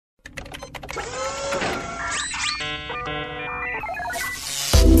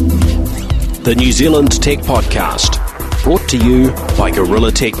the New Zealand Tech Podcast, brought to you by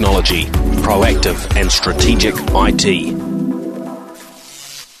Gorilla Technology, proactive and strategic IT.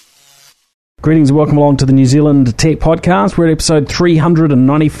 Greetings and welcome along to the New Zealand Tech Podcast. We're at episode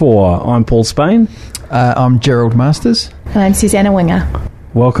 394. I'm Paul Spain. I'm Gerald Masters. And I'm Susanna Winger.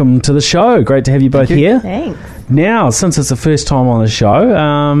 Welcome to the show. Great to have you both here. Thanks. Now, since it's the first time on the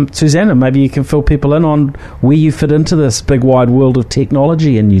show, Susanna, maybe you can fill people in on where you fit into this big wide world of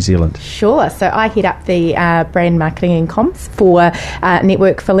technology in New Zealand. Sure. So I head up the brand marketing and comms for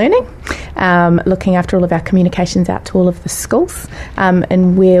Network for Learning, looking after all of our communications out to all of the schools,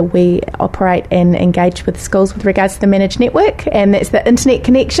 and where we operate and engage with schools with regards to the managed network, and that's the internet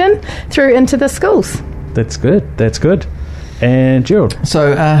connection through into the schools. That's good. That's good. And Gerald?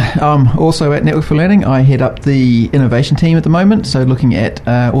 So I'm also at Network for Learning. I head up the innovation team at the moment, so looking at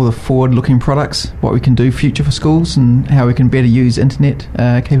all the forward-looking products, what we can do future for schools and how we can better use internet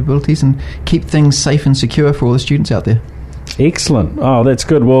capabilities and keep things safe and secure for all the students out there. Excellent. Oh, that's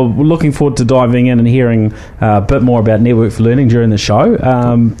good. Well, we're looking forward to diving in and hearing a bit more about Network for Learning during the show.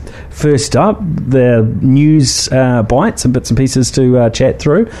 First up, the news bites and bits and pieces to chat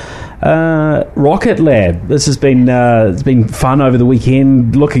through. Rocket Lab. This has been it's been fun over the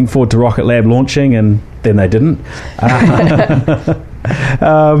weekend. Looking forward to Rocket Lab launching, and then they didn't.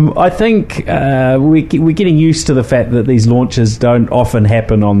 I think we're getting used to the fact that these launches don't often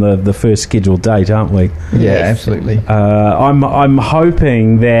happen on the first scheduled date, aren't we? Yeah, absolutely. I'm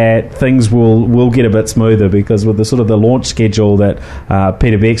hoping that things will get a bit smoother, because with the sort of the launch schedule that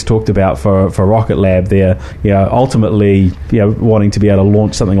Peter Beck's talked about for Rocket Lab, they're ultimately wanting to be able to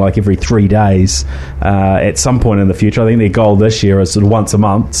launch something like every 3 days at some point in the future. I think their goal this year is sort of once a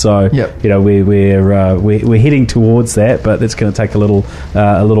month. So yep. we're heading towards that, but it's going to take a little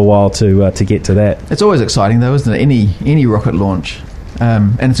while to get to that. It's always exciting, though, isn't it? Any rocket launch,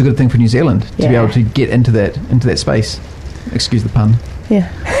 and it's a good thing for New Zealand to be able to get into that space. Excuse the pun. Yeah.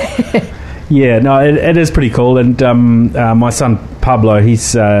 Yeah, no, it is pretty cool. And my son Pablo, he's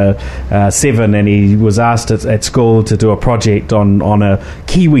 7, and he was asked at school to do a project on a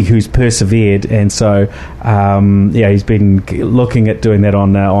Kiwi who's persevered, and so he's been looking at doing that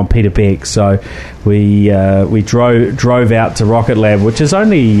on Peter Beck. So we drove out to Rocket Lab, which is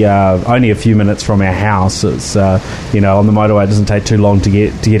only a few minutes from our house. It's on the motorway. It doesn't take too long to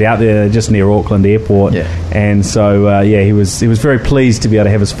get out there, just near Auckland Airport. Yeah. And so he was very pleased to be able to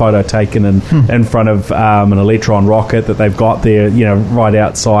have his photo taken in front of an Electron rocket that they've got there, right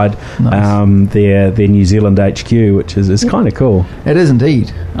outside their New Zealand HQ, which is kind of cool. It is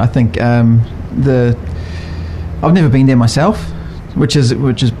indeed. I think I've never been there myself, which is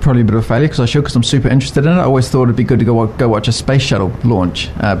probably a bit of a failure, because I'm super interested in it. I always thought it'd be good to go watch a space shuttle launch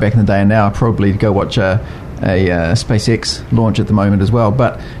back in the day, and now probably to go watch a SpaceX launch at the moment as well.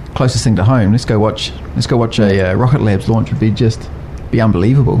 But closest thing to home, let's go watch a Rocket Labs launch would be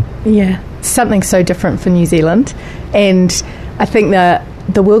unbelievable. Yeah, something so different for New Zealand, and I think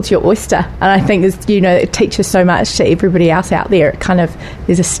the world's your oyster, and I think it teaches so much to everybody else out there. It kind of,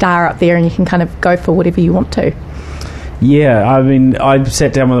 there's a star up there, and you can kind of go for whatever you want to. Yeah, I mean, I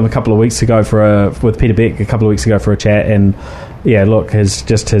sat down with him with Peter Beck a couple of weeks ago for a chat, and yeah, look, his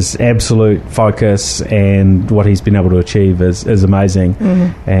absolute focus and what he's been able to achieve is amazing.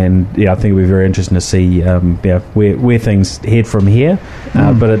 Mm-hmm. And I think it'll be very interesting to see where things head from here.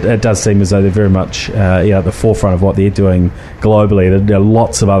 But it does seem as though they're very much at the forefront of what they're doing globally. There are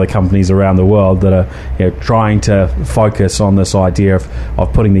lots of other companies around the world that are trying to focus on this idea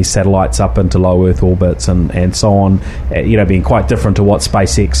of putting these satellites up into low Earth orbits and so on. Being quite different to what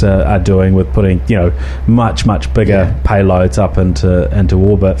SpaceX are doing with putting much bigger payloads up into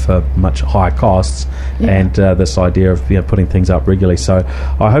orbit for much higher costs, and this idea of putting things up regularly. So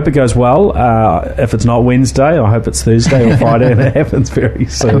I hope it goes well. If it's not Wednesday, I hope it's Thursday or Friday, and it happens very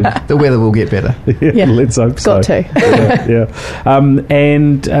soon. The weather will get better. Let's hope so. Got to.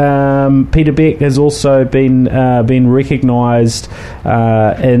 And Peter Beck has also been recognised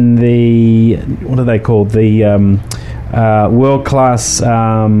in the, what are they called, the World Class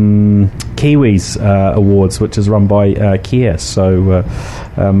Kiwis Awards, which is run by Kia. So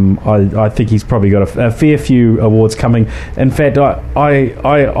I think he's probably got a fair few awards coming. In fact,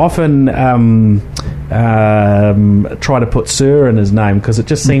 I often try to put Sir in his name, because it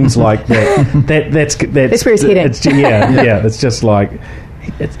just seems like that's where he's heading. It's just like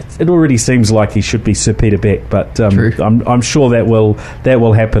it already seems like he should be Sir Peter Beck, but I'm sure that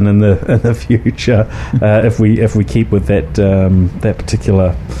will happen in the future if we keep with that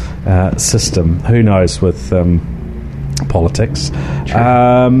particular system. Who knows with politics.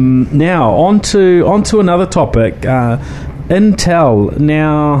 Now on to another topic. Intel.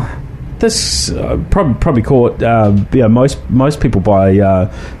 Now, this probably caught most people by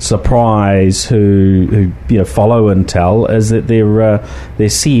surprise who follow Intel, is that their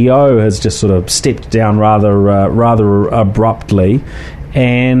CEO has just sort of stepped down rather abruptly,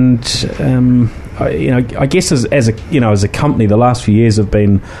 and I guess as a company, the last few years have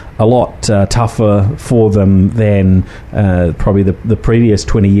been a lot tougher for them than probably the previous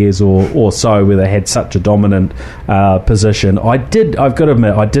 20 years or so, where they had such a dominant position. I've got to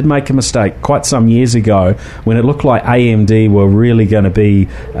admit, I did make a mistake quite some years ago when it looked like AMD were really going to be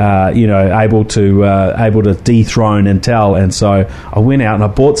able to dethrone Intel, and so I went out and I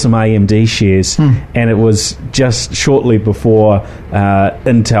bought some AMD shares, and it was just shortly before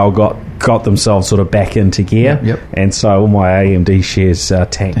Intel got themselves sort of back into gear, and so all my AMD shares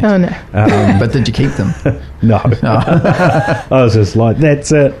tanked. Oh no! But did you keep them? No. I was just like,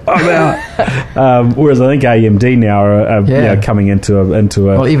 that's it, I'm out. Whereas I think AMD now are coming into a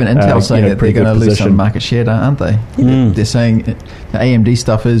well, even Intel saying that they're going to lose some market share, aren't they? They're saying the AMD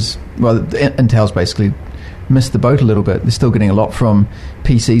stuff is, well, Intel's basically missed the boat a little bit. They're still getting a lot from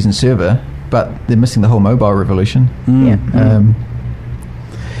PCs and but they're missing the whole mobile revolution.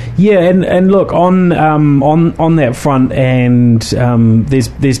 Yeah, and look on that front, and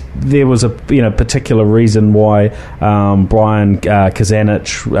there was a particular reason why Brian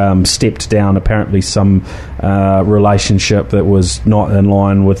Kazanich stepped down. Apparently, some relationship that was not in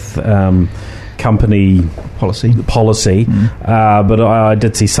line with company policy. But I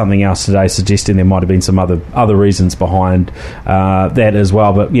did see something else today suggesting there might have been some other reasons behind that as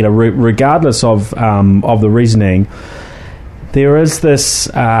well. But regardless of the reasoning, there is this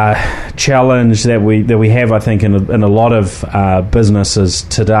challenge that we have, I think, in a lot of businesses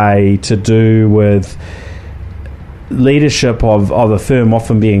today, to do with leadership of a firm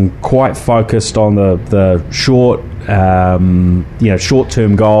often being quite focused on the short-term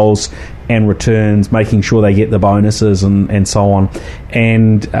goals and returns, making sure they get the bonuses and so on.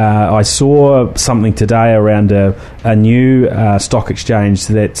 And I saw something today around a new stock exchange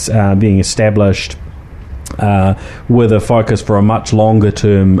that's being established with a focus for a much longer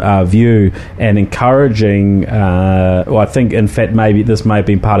term view, and encouraging, I think in fact maybe this may have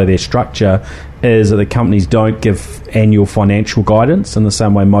been part of their structure, is that the companies don't give annual financial guidance in the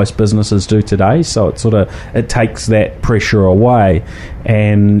same way most businesses do today. So it takes that pressure away.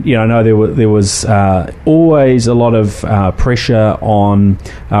 And I know there was always a lot of pressure on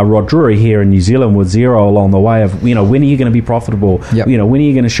Rod Drury here in New Zealand with Xero along the way of when are you going to be profitable? When are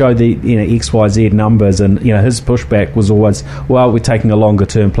you going to show the XYZ numbers? And his pushback was always, well, we're taking a longer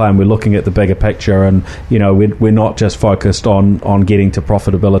term play and we're looking at the bigger picture, and we're not just focused on getting to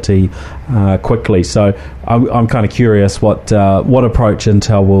profitability quickly. So I'm kind of curious what approach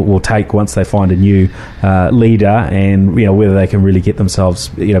Intel will take once they find a new leader, and whether they can really get themselves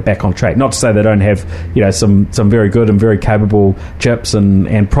back on track. Not to say they don't have some very good and very capable chips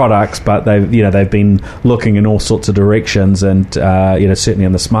and products, but they've been looking in all sorts of directions, and certainly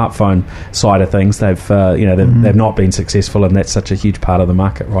on the smartphone side of things they've not been successful, and that's such a huge part of the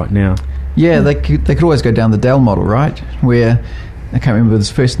market right now. They could always go down the Dell model, right, where I can't remember his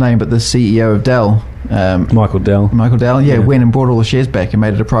first name, but the CEO of Dell, Michael Dell, went and brought all the shares back and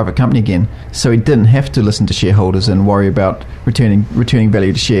made it a private company again. So he didn't have to listen to shareholders and worry about returning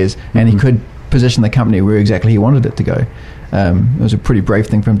value to shares, and he could position the company where exactly he wanted it to go. It was a pretty brave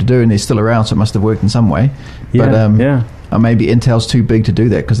thing for him to do, and they're still around, so it must have worked in some way. But maybe Intel's too big to do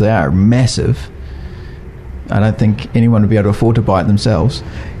that because they are massive. I don't think anyone would be able to afford to buy it themselves.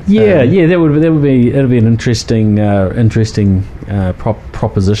 It'd be an interesting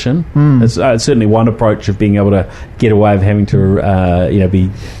proposition. It's certainly one approach of being able to get away of having to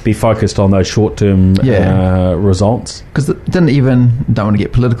be focused on those short term results. Because don't want to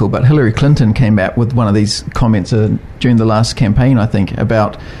get political, but Hillary Clinton came out with one of these comments during the last campaign, I think,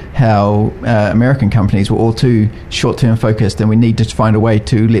 about how American companies were all too short term focused, and we need to find a way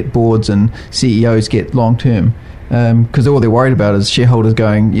to let boards and CEOs get long term. Because all they're worried about is shareholders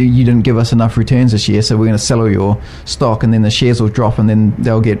going, you didn't give us enough returns this year, so we're going to sell all your stock, and then the shares will drop, and then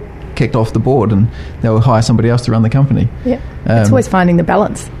they'll get kicked off the board, and they'll hire somebody else to run the company. It's always finding the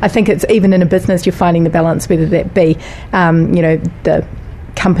balance. I think it's even in a business, you're finding the balance, whether that be the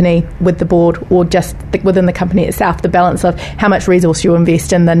company with the board or just within the company itself, the balance of how much resource you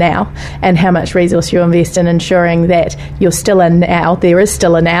invest in the now and how much resource you invest in ensuring that you're still in now, there is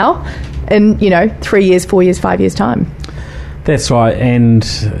still a now in 3 years, 4 years, 5 years time. That's right, and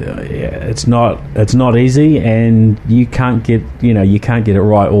it's not easy, and you can't get it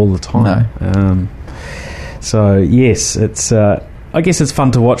right all the time. No. So yes, it's I guess it's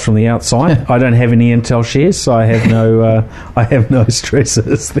fun to watch from the outside. I don't have any Intel shares, so I have no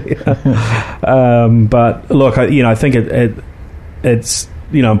stresses there. But look, I think it's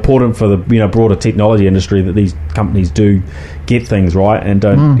important for the broader technology industry that these companies do get things right and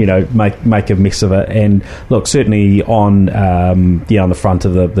don't make a mess of it. And look, certainly on on the front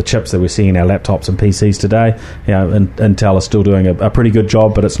of the chips that we're seeing in our laptops and PCs today, Intel is still doing a pretty good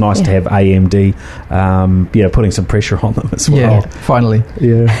job, but it's nice to have AMD putting some pressure on them as well. Yeah, finally.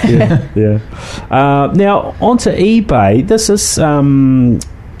 Yeah. Now onto eBay. This is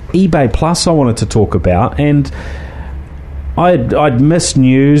eBay Plus I wanted to talk about, and I'd missed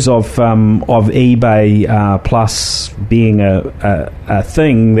news of eBay Plus being a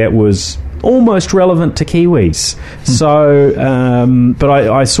thing that was almost relevant to Kiwis. So, but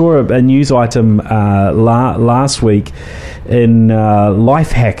I saw a news item last week in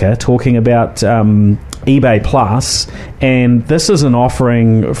Lifehacker talking about eBay Plus, and this is an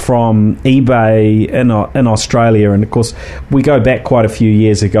offering from eBay in Australia. And of course, we go back quite a few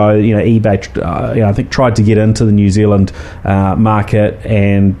years ago. eBay, I think, tried to get into the New Zealand market,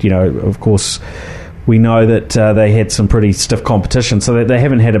 and of course, we know that they had some pretty stiff competition, so they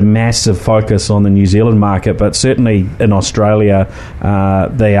haven't had a massive focus on the New Zealand market, but certainly in Australia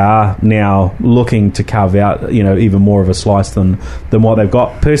they are now looking to carve out even more of a slice than what they've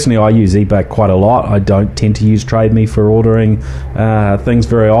got. Personally, I use eBay quite a lot. I don't tend to use TradeMe for ordering things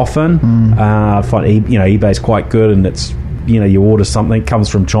very often. I find eBay's quite good, and it's you order something, it comes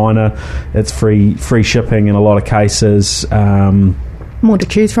from China, it's free shipping in a lot of cases. More to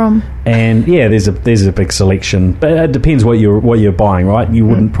choose from, and there's a big selection, but it depends what you're buying, right? You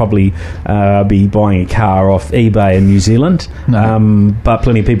wouldn't probably be buying a car off eBay in New Zealand, but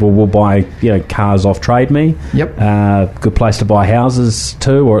plenty of people will buy cars off TradeMe. Good place to buy houses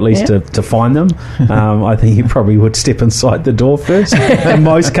too, or at least to find them. I think you probably would step inside the door first in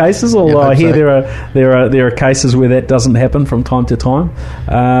most cases, although I hear there are cases where that doesn't happen from time to time.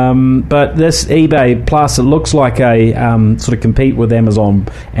 But this eBay Plus, it looks like a sort of compete with Amazon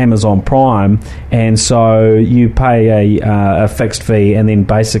Prime, and so you pay a fixed fee and then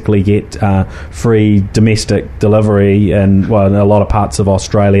basically get free domestic delivery in a lot of parts of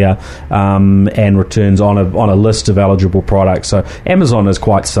Australia, and returns on a list of eligible products. So Amazon is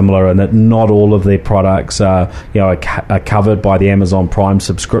quite similar in that not all of their products are covered by the Amazon Prime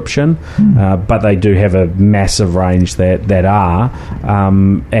subscription, but they do have a massive range that are,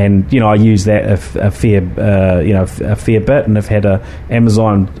 and I use that a fair bit, and I've had a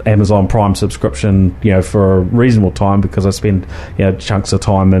Amazon Prime subscription for a reasonable time because I spend chunks of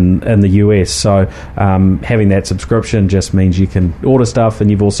time in the US. So having that subscription just means you can order stuff,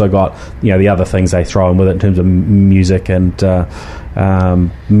 and you've also got the other things they throw in with it in terms of music and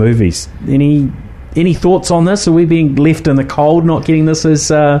movies. Any thoughts on this? Are we being left in the cold, not getting this as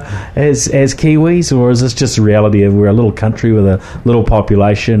Kiwis, or is this just a reality of we're a little country with a little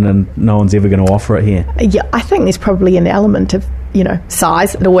population and no one's ever going to offer it here? Yeah, I think there's probably an element of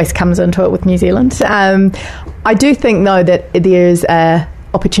size. It always comes into it with New Zealand. I do think though that there's a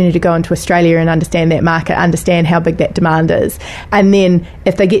opportunity to go into Australia and understand that market, understand how big that demand is, and then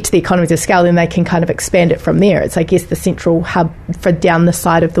if they get to the economies of scale, then they can kind of expand it from there. It's, I guess, the central hub for down the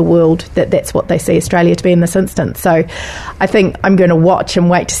side of the world. That's what they see Australia to be in this instance. So I think I'm going to watch and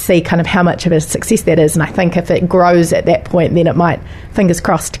wait to see kind of how much of a success that is, and I think if it grows at that point, then it might, fingers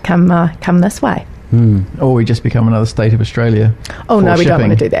crossed, come this way. Or we just become another state of Australia. Oh no, we don't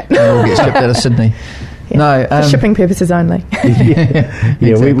want to do that. And we'll get shipped out of Sydney. No, for shipping purposes only.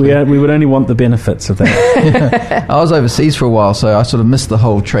 Exactly. we would only want the benefits of that. I was overseas for a while, so I sort of missed the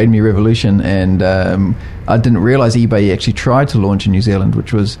whole TradeMe revolution, and I didn't realise eBay actually tried to launch in New Zealand,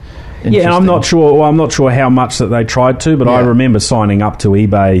 which was interesting. Yeah, and I'm not sure how much that they tried to, but I remember signing up to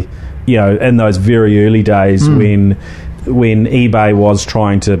eBay, in those very early days when eBay was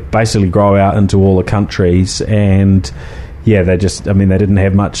trying to basically grow out into all the countries, and they didn't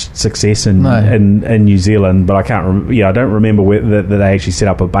have much success in New Zealand, but I can't I don't remember that they actually set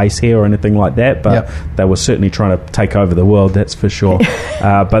up a base here or anything like that, but they were certainly trying to take over the world, that's for sure.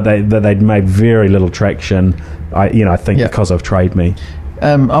 But they'd made very little traction, I think, because of TradeMe.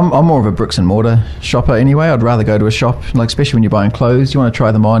 I'm more of a bricks and mortar shopper anyway. I'd rather go to a shop, especially when you're buying clothes. You want to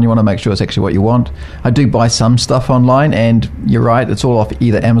try them on. You want to make sure it's actually what you want. I do buy some stuff online, and you're right, it's all off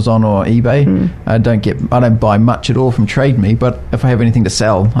either Amazon or eBay. I don't buy much at all from TradeMe, but if I have anything to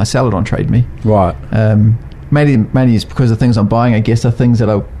sell, I sell it on TradeMe. Right. Mainly it's because the things I'm buying, I guess, are things that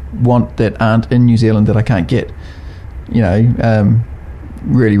I want that aren't in New Zealand that I can't get.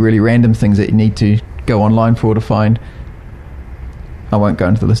 Really, really random things that you need to go online for to find. I won't go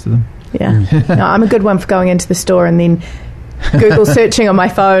into the list of them. Yeah. No, I'm a good one for going into the store and then Google searching on my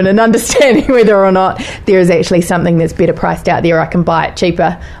phone and understanding whether or not there is actually something that's better priced out there. I can buy it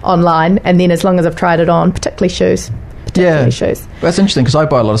cheaper online, and then as long as I've tried it on, particularly shoes. Shoes. Well, that's interesting because I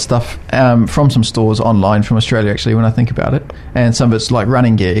buy a lot of stuff from some stores online from Australia, actually, when I think about it. And some of it's like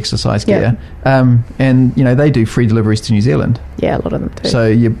running gear, exercise gear. And, they do free deliveries to New Zealand. Yeah, a lot of them do. So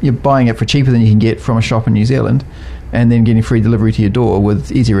you're buying it for cheaper than you can get from a shop in New Zealand, and then getting free delivery to your door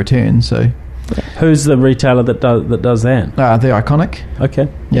with easy returns. So, who's the retailer that does that? They're Iconic. Okay.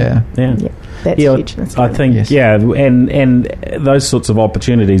 Yeah. That's huge. I think, and those sorts of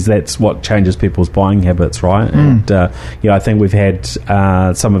opportunities, that's what changes people's buying habits, right? And, I think we've had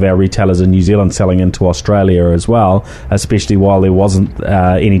some of our retailers in New Zealand selling into Australia as well, especially while there wasn't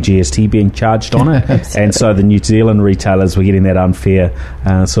any GST being charged on it. And so the New Zealand retailers were getting that unfair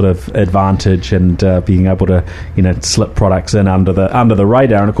sort of advantage and being able to, slip products in under the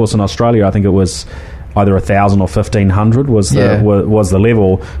radar. And, of course, in Australia, I think it was either 1,000 or 1,500 was the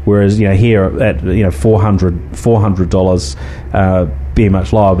level, whereas here at $400 be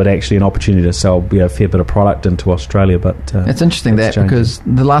much lower, but actually an opportunity to sell a fair bit of product into Australia. But it's interesting because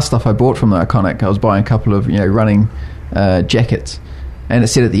the last stuff I bought from the Iconic, I was buying a couple of running jackets. And it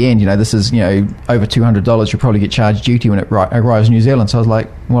said at the end, this is, over $200. You'll probably get charged duty when it arrives in New Zealand. So I was like,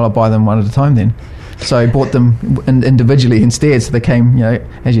 well, I'll buy them one at a time then. So I bought them individually instead. So they came,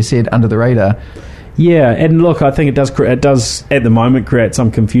 as you said, under the radar. Yeah, and look, I think it does at the moment create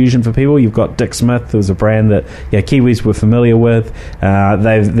some confusion for people. You've got Dick Smith, who's a brand that Kiwis were familiar with.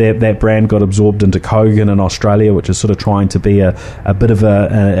 That brand got absorbed into Kogan in Australia, which is sort of trying to be a bit of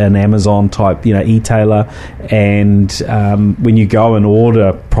an Amazon type e-tailer. And when you go and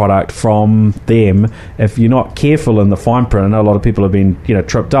order product from them, if you're not careful in the fine print, I know a lot of people have been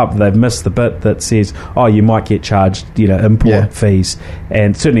tripped up. They've missed the bit that says, you might get charged import fees.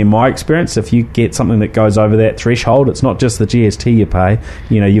 And certainly in my experience, if you get something that goes over that threshold, it's not just the GST you pay.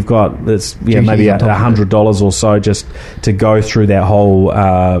 You've got this maybe $100 or so just to go through that whole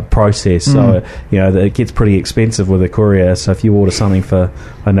process. So it gets pretty expensive with a courier. So if you order something for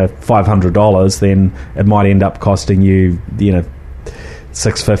 $500, then it might end up costing you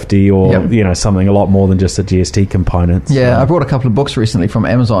 $650 or something a lot more than just the GST components. I bought a couple of books recently from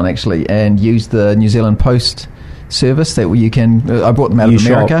Amazon actually, and used the New Zealand Post service that you can. I bought them out of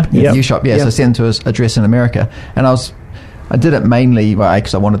America. U-Shop, So I sent them to an address in America, and I did it mainly A,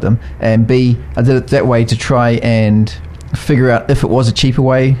 because I wanted them, and B, I did it that way to try and figure out if it was a cheaper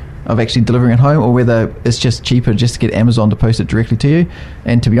way of actually delivering it home, or whether it's just cheaper just to get Amazon to post it directly to you.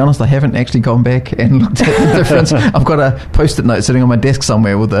 And to be honest, I haven't actually gone back and looked at the difference. I've got a post-it note sitting on my desk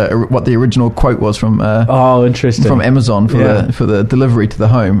somewhere with what the original quote was from interesting, from Amazon for the delivery to the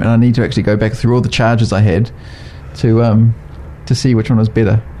home, and I need to actually go back through all the charges I had to see which one was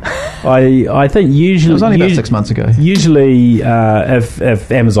better. I think usually... It was only about 6 months ago. Usually, if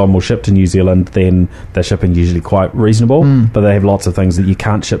Amazon will ship to New Zealand, then their shipping usually quite reasonable, but they have lots of things that you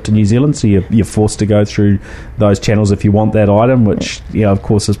can't ship to New Zealand, so you're forced to go through those channels if you want that item, which, of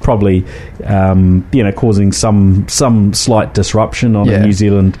course, is probably, causing some slight disruption on a New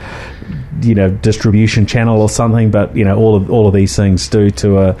Zealand distribution channel or something, but all of these things do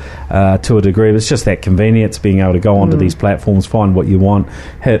to a degree. It's just that convenience, being able to go onto these platforms, find what you want,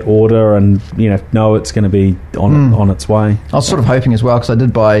 hit order, and know it's going to be on its way. I was sort of hoping as well, because I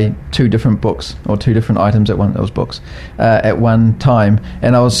did buy 2 different books or 2 different items at one time,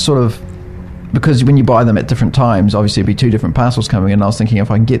 and I was sort of, because when you buy them at different times, obviously it'd be 2 different parcels coming in. And I was thinking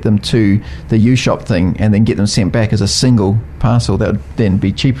if I can get them to the U-Shop thing and then get them sent back as a single parcel, that would then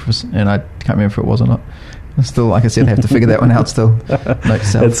be cheaper. And I can't remember if it was or not. Still, like I said, I have to figure that one out still.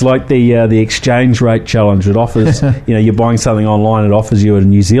 It's like the exchange rate challenge. It offers, you're buying something online, it offers you a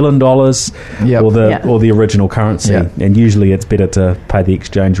New Zealand dollars or the original currency. And usually it's better to pay the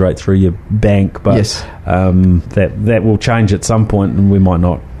exchange rate through your bank, but that will change at some point, and we might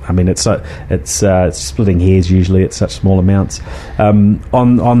not. I mean, it's splitting hairs usually at such small amounts.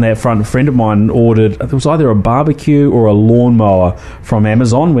 On that front, a friend of mine ordered, it was either a barbecue or a lawnmower from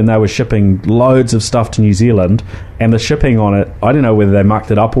Amazon when they were shipping loads of stuff to New Zealand, and the shipping on it, I don't know whether they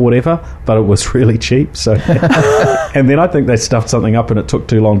mucked it up or whatever, but it was really cheap. So, and then I think they stuffed something up and it took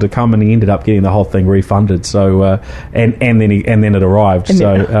too long to come, and he ended up getting the whole thing refunded. So, and then it arrived.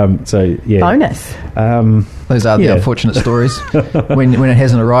 Bonus. Those are the unfortunate stories when it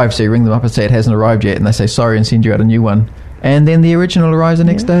hasn't arrived. So you ring them up and say it hasn't arrived yet, and they say sorry and send you out a new one, and then the original arrives the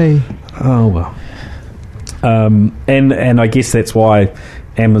next day. Oh well. And I guess that's why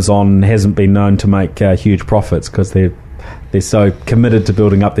Amazon hasn't been known to make huge profits, because they're they're so committed to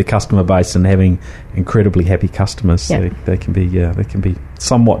building up their customer base and having incredibly happy customers. Yep. They can be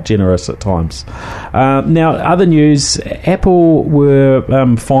somewhat generous at times. Now, other news: Apple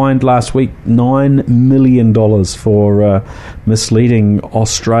were fined last week $9 million for misleading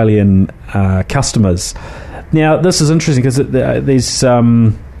Australian customers. Now, this is interesting because there's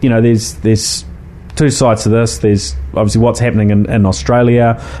two sides to this. There's obviously what's happening in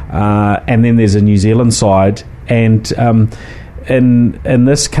Australia, and then there's a New Zealand side. And in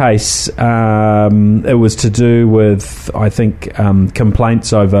this case, it was to do with, I think,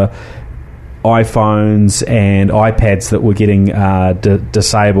 complaints over iPhones and iPads that were getting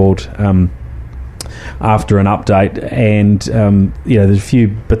disabled after an update, and there's a few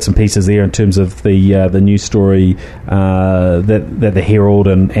bits and pieces there in terms of the news story that the Herald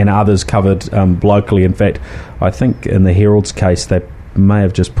and others covered locally. In fact, I think in the Herald's case, they may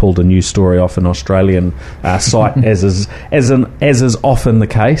have just pulled a news story off an Australian site, as is often the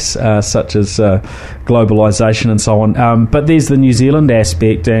case, such as globalisation and so on. But there's the New Zealand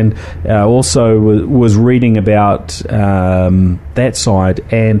aspect, and also was reading about that side,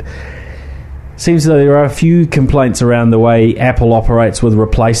 and seems that there are a few complaints around the way Apple operates with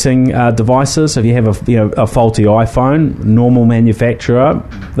replacing devices. If you have a faulty iPhone, normal manufacturer,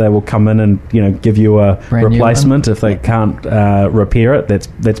 they will come in and give you a brand replacement if they can't repair it.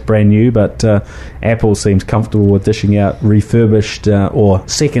 That's brand new. But Apple seems comfortable with dishing out refurbished or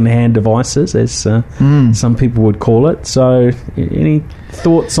second-hand devices, as some people would call it. So, any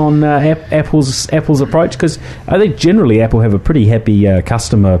thoughts on Apple's approach? Because I think generally Apple have a pretty happy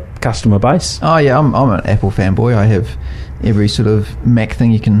customer base. Oh yeah, I'm an Apple fanboy. I have every sort of Mac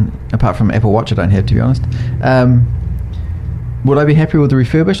thing you can, apart from Apple Watch I don't have, to be honest. Would I be happy with the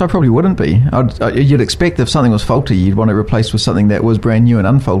refurbished? I probably wouldn't be. You'd expect if something was faulty, you'd want it replaced with something that was brand new and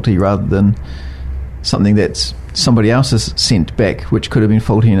unfaulty, rather than something that's somebody else has sent back, which could have been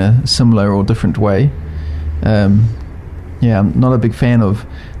faulty in a similar or different way. Yeah, I'm not a big fan of,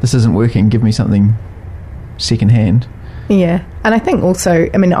 this isn't working, give me something second-hand. Yeah, and I think also,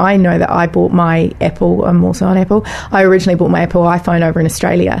 I know that I bought my Apple, I'm also on Apple, I originally bought my Apple iPhone over in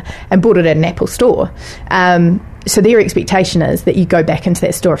Australia and bought it at an Apple store. So their expectation is that you go back into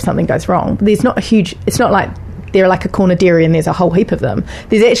that store if something goes wrong. There's not a huge, it's not like they're like a corner dairy and there's a whole heap of them.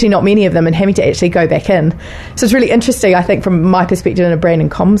 There's actually not many of them, and having to actually go back in. So it's really interesting, I think, from my perspective in a brand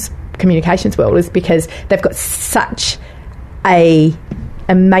and comms communications world, is because they've got such a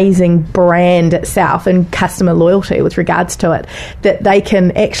amazing brand itself and customer loyalty with regards to it, that they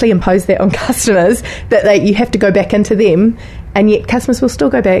can actually impose that on customers, that you have to go back into them, and yet customers will still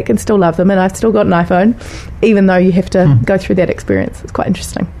go back and still love them. And I've still got an iPhone, even though you have to go through that experience. It's quite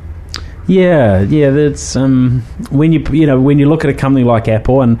interesting. Yeah, that's when you look at a company like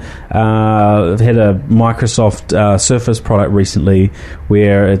Apple, and I've had a Microsoft Surface product recently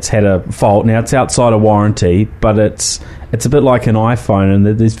where it's had a fault. Now it's outside of warranty, but it's a bit like an iPhone,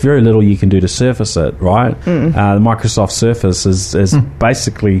 and there's very little you can do to surface it, right? The Microsoft Surface is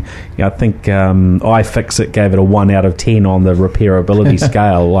basically, I think iFixit gave it a 1 out of 10 on the repairability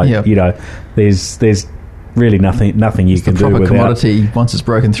scale. There's really nothing you can do without. Commodity, once it's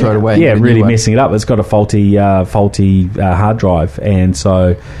broken, throw it away. Yeah, really messing it up. It's got a faulty hard drive, and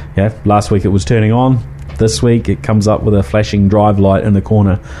so last week it was turning on. This week it comes up with a flashing drive light in the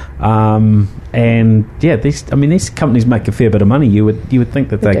corner. These companies make a fair bit of money. You would think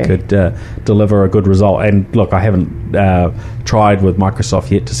that they could deliver a good result. And look, I haven't tried with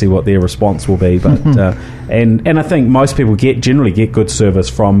Microsoft yet to see what their response will be, but and I think most people generally get good service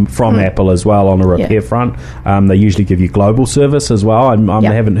from Apple as well on a repair front. They usually give you global service as well.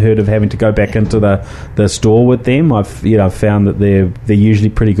 I haven't heard of having to go back into the store with them. I've found that they're usually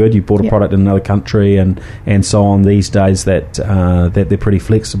pretty good. You bought a product in another country and so on these days, that they're pretty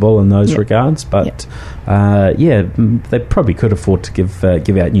flexible in those regards. But they probably could afford to give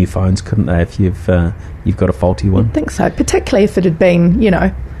out new phones, couldn't they, if you've got a faulty one? I think so, particularly if it had been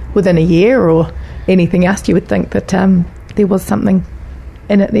within a year or anything else. You would think that there was something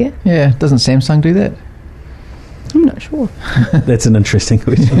in it there. Yeah, doesn't Samsung do that? I'm not sure. That's an interesting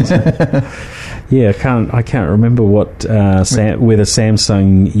question. I can't remember what whether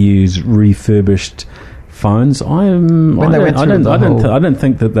Samsung use refurbished phones. I don't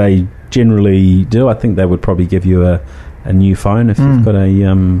think that they generally do. I think they would probably give you a new phone if you've got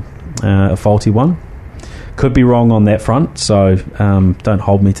a faulty one. Could be wrong on that front, so don't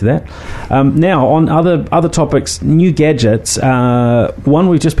hold me to that. Now, on other topics, new gadgets. One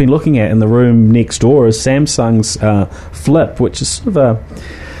we've just been looking at in the room next door is Samsung's Flip, which is sort of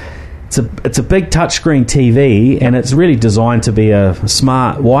it's a big touchscreen TV, and it's really designed to be a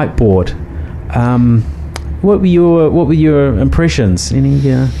smart whiteboard. What were your impressions?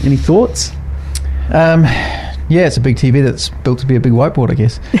 Any thoughts? Yeah, it's a big TV that's built to be a big whiteboard, I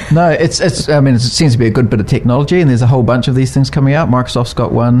guess. No, it's. I mean, it seems to be a good bit of technology, and there's a whole bunch of these things coming out. Microsoft's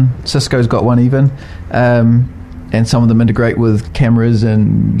got one, Cisco's got one even, and some of them integrate with cameras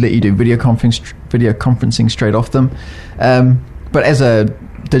and let you do video conferencing straight off them. But as a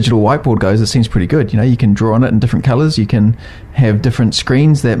digital whiteboard goes, it seems pretty good. You can draw on it in different colours. You can have different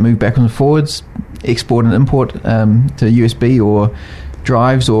screens that move backwards and forwards, export and import to USB or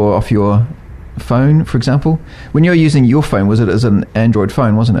drives or off your phone, for example. When you're using your phone, was it as an Android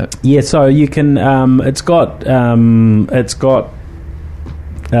phone, wasn't it? Yeah, so you can it's got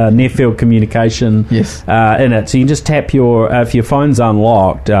near field communication in it, so you can just tap if your phone's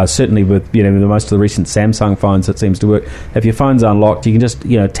unlocked, certainly with most of the recent Samsung phones it seems to work. If your phone's unlocked, you can just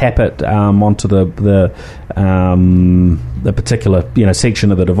tap it onto the particular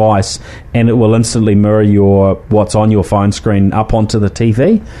section of the device, and it will instantly mirror what's on your phone screen up onto the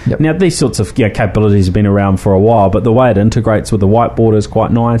TV. Yep. Now these sorts of capabilities have been around for a while, but the way it integrates with the whiteboard is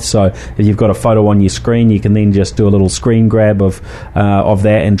quite nice. So if you've got a photo on your screen, you can then just do a little screen grab of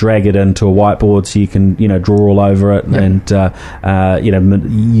that and drag it into a whiteboard, so you can draw all over it. Yep.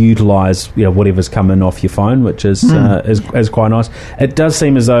 And utilize whatever's coming off your phone, which is quite nice. It does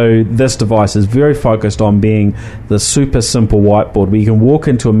seem as though this device is very focused on being the super simple whiteboard where you can walk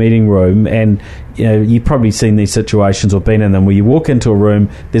into a meeting room, and you've probably seen these situations or been in them, where you walk into a room,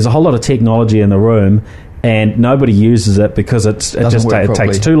 there's a whole lot of technology in the room, and nobody uses it because it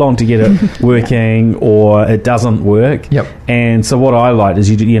takes too long to get it working, or it doesn't work. Yep. And so what I like is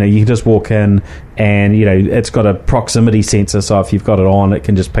you can just walk in, and it's got a proximity sensor, so if you've got it on, it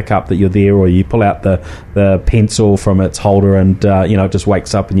can just pick up that you're there, or you pull out the pencil from its holder, and it just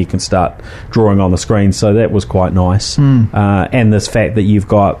wakes up and you can start drawing on the screen. So that was quite nice. And this fact that you've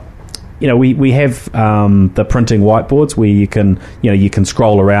got we have the printing whiteboards where you can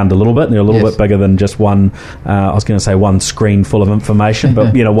scroll around a little bit, and they're a little bit bigger than just one. I was going to say one screen full of information,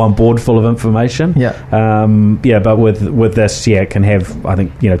 but one board full of information. But with this, it can have, I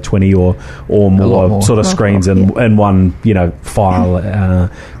think 20 or more sort of screens in one file,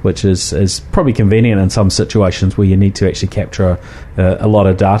 which is probably convenient in some situations where you need to actually capture a lot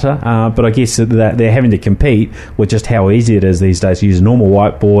of data. But I guess that they're having to compete with just how easy it is these days to use a normal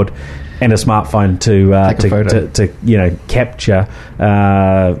whiteboard and a smartphone to capture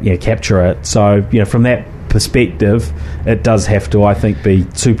it. So from that perspective, it does have to, I think, be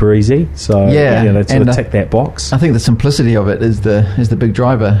super easy. So they sort of tick that box. I think the simplicity of it is the big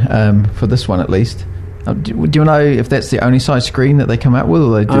driver for this one, at least. Do you know if that's the only size screen that they come out with,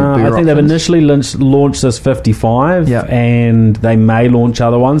 or they do bigger I think options? they've initially launched this 55, and they may launch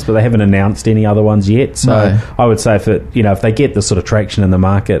other ones, but they haven't announced any other ones yet. So I would say if they get the sort of traction in the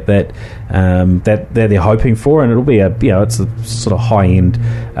market that they're hoping for, and it'll be it's a sort of high end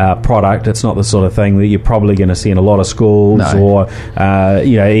product. It's not the sort of thing that you're probably going to see in a lot of schools or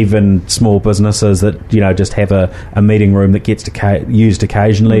even small businesses that just have a meeting room that gets used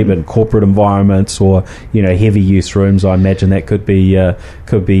occasionally, but in corporate environments or heavy use rooms, I imagine that could be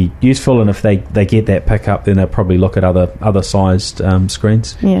useful. And if they get that pickup, then they'll probably look at other sized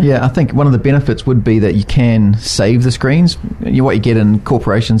screens. I think one of the benefits would be that you can save the screens. What you get in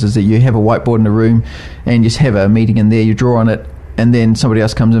corporations is that you have a whiteboard in a room and you just have a meeting in there, you draw on it, and then somebody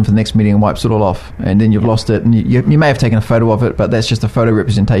else comes in for the next meeting and wipes it all off, and then you've lost it, and you may have taken a photo of it, but that's just a photo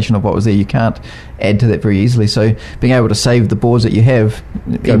representation of what was there. You can't add to that very easily. So being able to save the boards that you have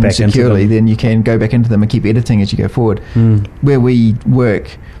even securely, then you can go back into them and keep editing as you go forward. Where we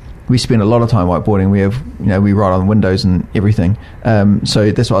work, we spend a lot of time whiteboarding. We have, we write on windows and everything.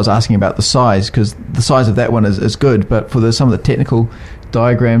 So that's what I was asking about the size, because the size of that one is good, but for some of the technical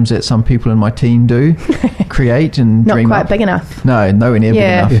diagrams that some people in my team do create and not dream quite up. big enough. No, nowhere near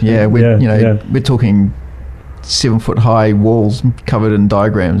big enough. We're talking 7 foot high walls covered in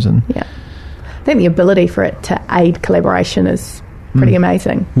diagrams, and I think the ability for it to aid collaboration is pretty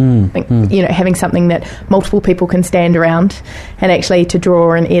amazing. I think, having something that multiple people can stand around and actually to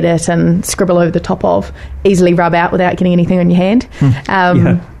draw and edit and scribble over the top of, easily rub out without getting anything on your hand.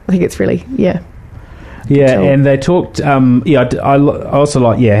 I think it's really and they talked. I also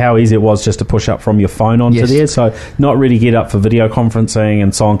like how easy it was just to push up from your phone onto there. So not really get up for video conferencing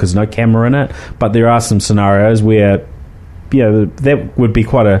and so on because no camera in it. But there are some scenarios where that would be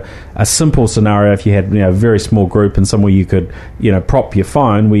quite a simple scenario if you had a very small group and somewhere you could prop your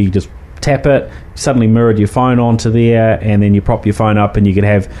phone where you just tap it, suddenly mirrored your phone onto there, and then you prop your phone up and you could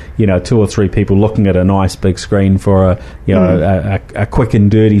have 2 or 3 people looking at a nice big screen for a quick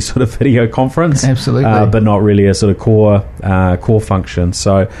and dirty sort of video conference. Absolutely. But not really a sort of core function.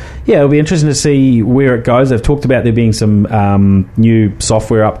 So it'll be interesting to see where it goes. They've talked about there being some new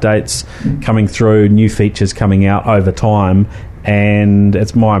software updates coming through, new features coming out over time. And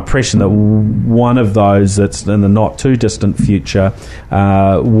it's my impression that one of those that's in the not too distant future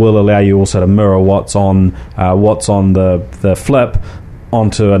will allow you also to mirror what's on the flip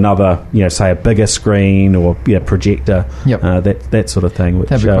onto another, say a bigger screen or projector, that sort of thing, which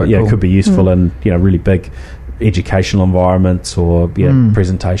cool. Could be useful in really big educational environments or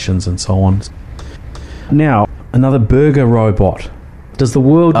presentations and so on. Now, another burger robot. Does the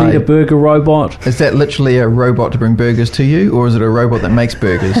world need a burger robot? Is that literally a robot to bring burgers to you, or is it a robot that makes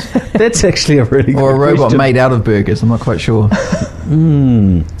burgers? That's actually a really good question. Or a robot made out of burgers, I'm not quite sure.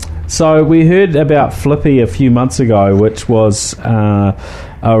 So we heard about Flippy a few months ago, which was a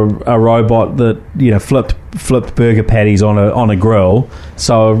robot that flipped burger patties on a grill,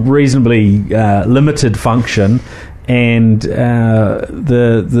 so a reasonably limited function. And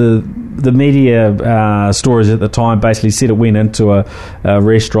the media stories at the time basically said it went into a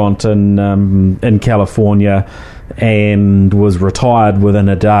restaurant in California and was retired within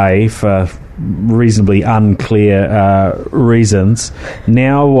a day for reasonably unclear reasons.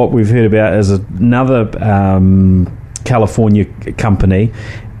 Now what we've heard about is another California company,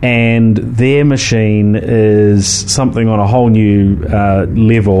 and their machine is something on a whole new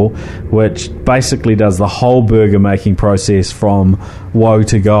level, which basically does the whole burger making process from woe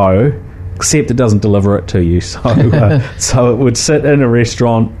to go, except it doesn't deliver it to you. So so it would sit in a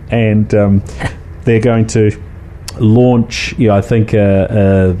restaurant, and they're going to launch, I think,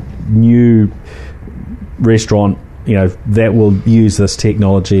 a new restaurant that will use this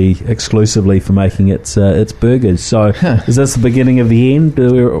technology exclusively for making its burgers. So is this the beginning of the end?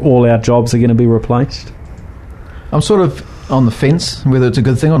 All our jobs are going to be replaced? I'm sort of on the fence whether it's a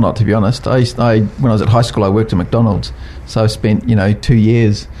good thing or not, to be honest. When I was at high school, I worked at McDonald's, so I spent 2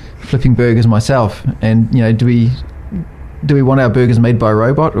 years flipping burgers myself. And do we want our burgers made by a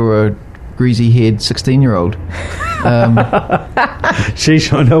robot or a greasy-haired 16-year-old?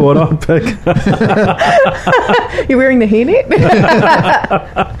 Sheesh, I know what I'd pick. You're wearing the hairnet?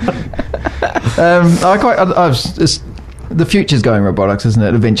 The future's going robotics, isn't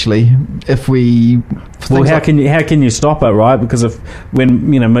it? Eventually, if we... How can you stop it, right? Because when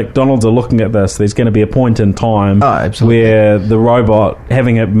McDonald's are looking at this, there's going to be a point in time where the robot,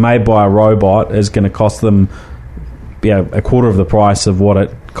 having it made by a robot, is going to cost them a quarter of the price of what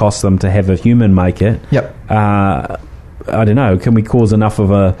it costs them to have a human make it. Yep. I don't know. Can we cause enough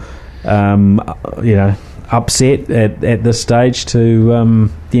of a upset at this stage to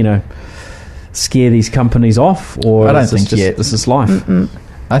scare these companies off? Or I don't think yet. This is life. Mm-mm.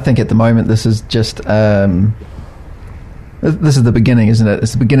 I think at the moment this is just this is the beginning, isn't it?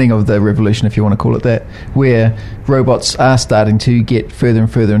 It's the beginning of the revolution, if you want to call it that, where robots are starting to get further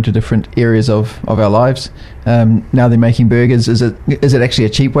and further into different areas of our lives. Now they're making burgers. Is it actually a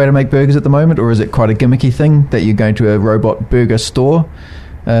cheap way to make burgers at the moment, or is it quite a gimmicky thing that you're going to a robot burger store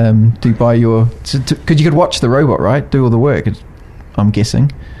to buy your... Because you could watch the robot, right? Do all the work, I'm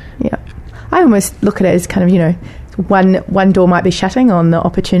guessing. Yeah. I almost look at it as kind of, one door might be shutting on the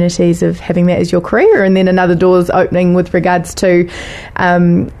opportunities of having that as your career, and then another door's opening with regards to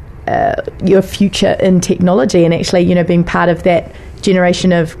your future in technology, and actually, being part of that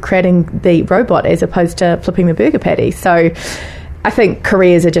generation of creating the robot as opposed to flipping the burger patty. So I think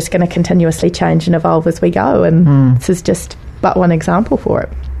careers are just going to continuously change and evolve as we go, and this is just but one example for it.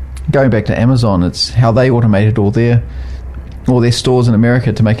 Going back to Amazon, it's how they automated all their stores in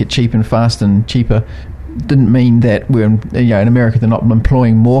America to make it cheap and fast and cheaper. Didn't mean that we're in America they're not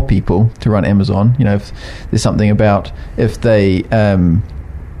employing more people to run Amazon. If there's something about if they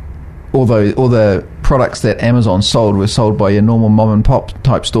all the products that Amazon sold were sold by your normal mom and pop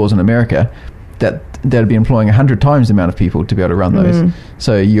type stores in America, that'd be employing 100 times the amount of people to be able to run those.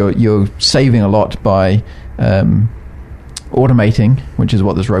 So you're saving a lot by automating, which is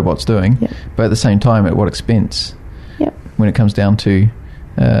what this robot's doing. Yep. But at the same time, at what expense? Yep. When it comes down to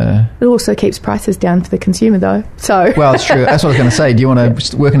it also keeps prices down for the consumer, though. So well, it's true. That's what I was going to say. Do you want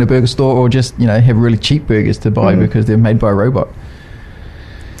to work in a burger store, or just have really cheap burgers to buy because they're made by a robot?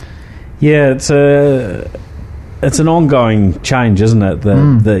 Yeah, it's an ongoing change, isn't it?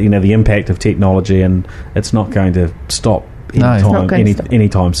 The impact of technology, and it's not going to stop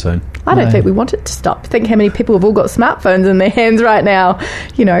anytime soon. I don't think we want it to stop. Think how many people have all got smartphones in their hands right now.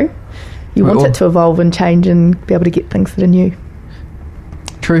 You want it to evolve and change and be able to get things that are new.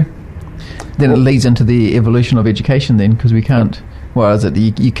 True. then it leads into the evolution of education then, because we can't, well, is it,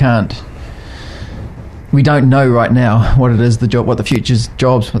 you can't, we don't know right now what it is, what the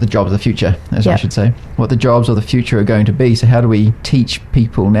jobs of the future, as I should say, what the jobs of the future are going to be. So how do we teach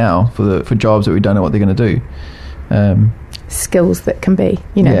people now for jobs that we don't know what they're going to do? Skills that can be,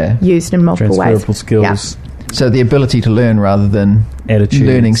 used in multiple ways. Transferable skills. Yeah. So the ability to learn rather than attitudes,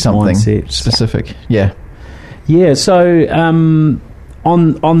 learning something mindsets. specific. Yeah. Yeah, so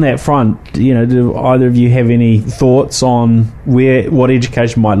on that front, do either of you have any thoughts on what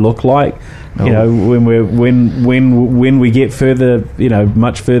education might look like? When we get further,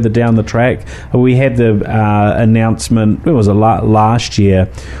 much further down the track. We had the announcement. It was last year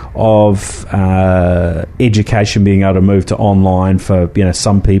of education being able to move to online for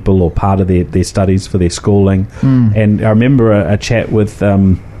some people or part of their studies for their schooling. And I remember a chat with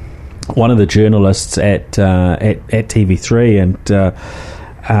one of the journalists at TV3, and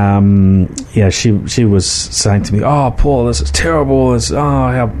she was saying to me, "Oh, Paul, this is terrible.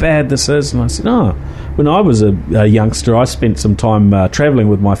 How bad this is." And I said, "Oh, when I was a youngster, I spent some time travelling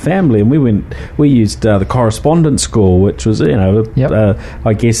with my family, and we used the correspondence school, which was I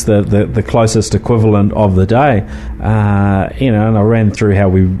guess the closest equivalent of the day. And I ran through how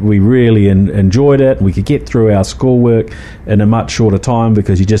we really enjoyed it. We could get through our schoolwork in a much shorter time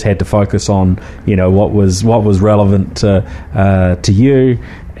because you just had to focus on what was relevant to you."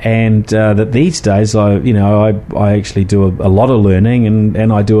 And that these days, I actually do a lot of learning,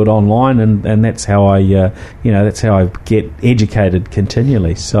 and I do it online, and that's how I get educated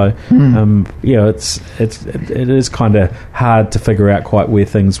continually. So it is kind of hard to figure out quite where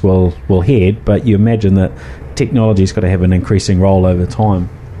things will head, but you imagine that technology's got to have an increasing role over time.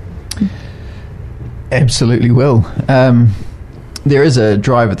 Absolutely will. There is a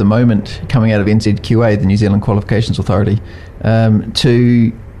drive at the moment coming out of NZQA, the New Zealand Qualifications Authority,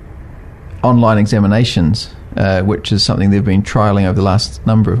 to online examinations, which is something they've been trialling over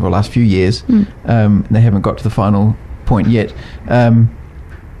the last few years. They haven't got to the final point yet. And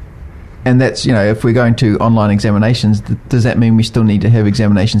that's, if we're going to online examinations, does that mean we still need to have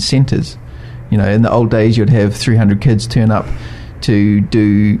examination centres? In the old days, you'd have 300 kids turn up to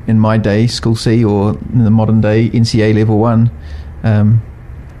do, in my day, School C, or in the modern day, NCA Level 1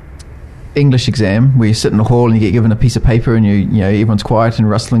 English exam, where you sit in a hall and you get given a piece of paper, and everyone's quiet and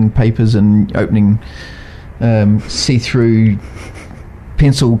rustling papers and opening see-through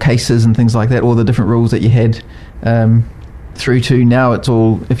pencil cases and things like that, all the different rules that you had, through to now it's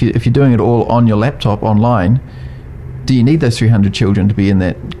all, if you're doing it all on your laptop online, do you need those 300 children to be in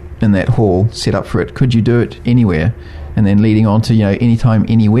that hall set up for it? Could you do it anywhere? And then leading on to anytime,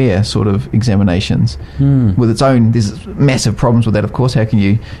 anywhere sort of examinations, with its own. There's massive problems with that, of course. How can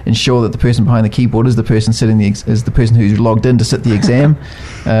you ensure that the person behind the keyboard is the person is the person who's logged in to sit the exam?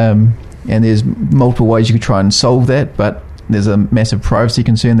 And there's multiple ways you could try and solve that, but there's a massive privacy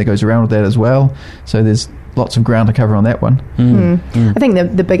concern that goes around with that as well. So there's lots of ground to cover on that one. I think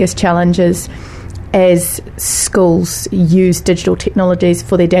the biggest challenge is, as schools use digital technologies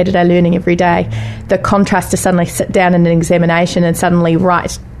for their day-to-day learning every day, the contrast to suddenly sit down in an examination and suddenly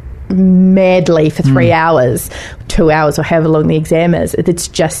write madly for 3 hours, 2 hours, or however long the exam is, it's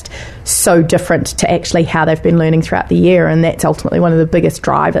just so different to actually how they've been learning throughout the year. And that's ultimately one of the biggest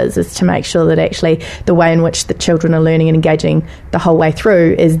drivers, is to make sure that actually the way in which the children are learning and engaging the whole way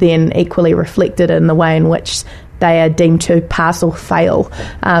through is then equally reflected in the way in which they are deemed to pass or fail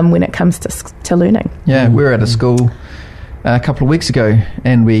when it comes to learning. Yeah, we were at a school a couple of weeks ago,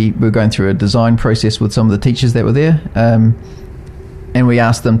 and we were going through a design process with some of the teachers that were there, and we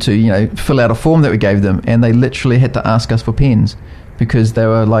asked them to fill out a form that we gave them, and they literally had to ask us for pens, because they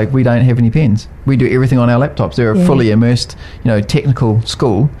were like, we don't have any pens. We do everything on our laptops. They're a fully immersed technical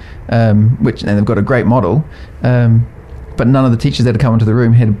school, and they've got a great model, but none of the teachers that had come into the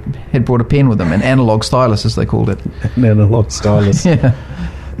room had brought a pen with them, an analog stylus, as they called it. An analog stylus. Yeah.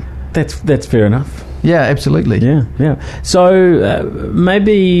 That's fair enough. Yeah, absolutely. Yeah. So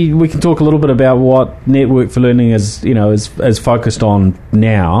maybe we can talk a little bit about what Network for Learning is focused on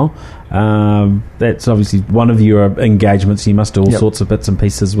now. That's obviously one of your engagements. You must do all sorts of bits and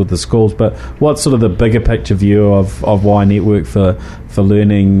pieces with the schools, but what's sort of the bigger picture view of why Network for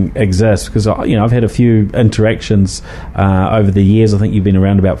Learning exists? Because I've had a few interactions over the years. I think you've been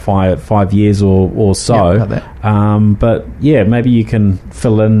around about five years or so. About that. But yeah, maybe you can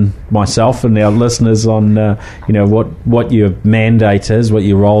fill in myself and our listeners on what your mandate is, what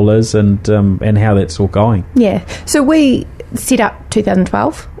your role is, and how that's all going. Yeah. So we set up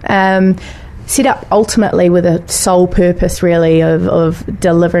 2012. set up ultimately with a sole purpose really of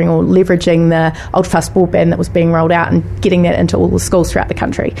delivering or leveraging the ultra-fast broadband that was being rolled out and getting that into all the schools throughout the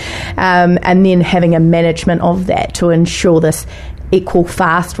country, and then having a management of that to ensure this equal,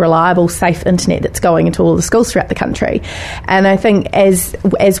 fast, reliable, safe internet that's going into all the schools throughout the country. And I think as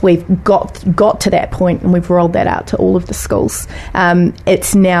we've got to that point and we've rolled that out to all of the schools,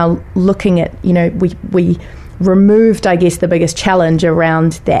 it's now looking at, we removed, I guess, the biggest challenge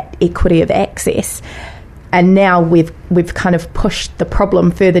around that equity of access. And now we've kind of pushed the problem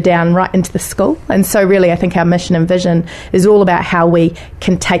further down right into the school. And so really I think our mission and vision is all about how we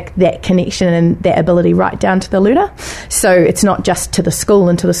can take that connection and that ability right down to the learner. So it's not just to the school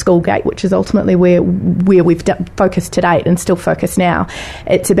and to the school gate, which is ultimately where we've focused to date and still focus now.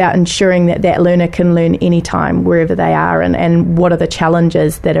 It's about ensuring that learner can learn anytime, wherever they are, and what are the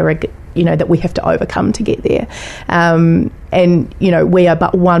challenges that are that we have to overcome to get there. And we are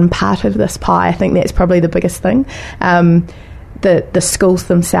but one part of this pie. I think that's probably the biggest thing. The schools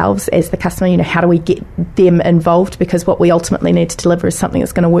themselves as the customer, how do we get them involved? Because what we ultimately need to deliver is something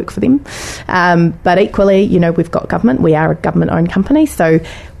that's going to work for them. But equally, we've got government. We are a government-owned company, so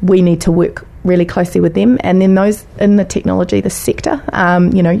we need to work really closely with them. And then those in the technology, the sector,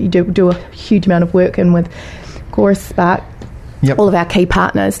 you do a huge amount of work, and with Chorus, Spark, Yep. all of our key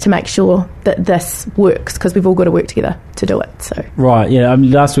partners to make sure that this works, because we've all got to work together to do it. So right, yeah.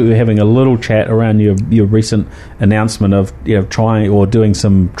 Last week we were having a little chat around your recent announcement of trying or doing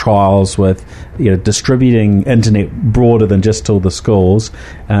some trials with distributing internet broader than just to the schools,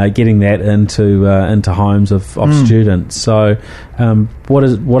 getting that into homes of students. So what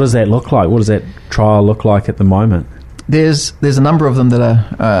does that look like? What does that trial look like at the moment? There's a number of them that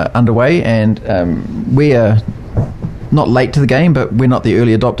are underway, and we are not late to the game, but we're not the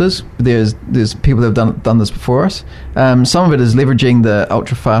early adopters. There's people that have done this before us. Some of it is leveraging the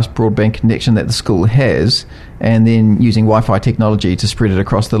ultra-fast broadband connection that the school has, and then using Wi-Fi technology to spread it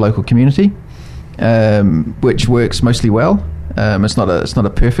across the local community, which works mostly well. It's not a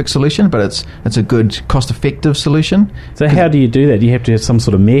perfect solution, but it's a good, cost-effective solution. So how do you do that? Do you have to have some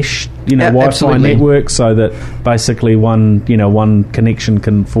sort of mesh, Wi-Fi absolutely. network, so that basically one connection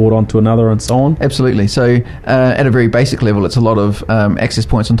can forward onto another and so on? Absolutely. So at a very basic level, it's a lot of access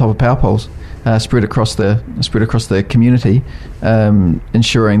points on top of power poles spread across the community,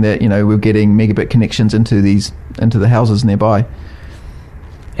 ensuring that we're getting megabit connections into the houses nearby.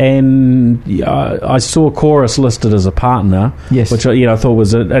 And I saw Chorus listed as a partner, yes, which I thought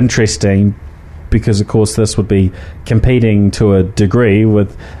was interesting, because of course this would be competing to a degree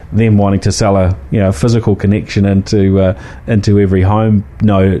with them wanting to sell a physical connection into every home,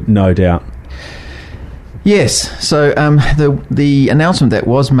 no doubt. Yes. So the announcement that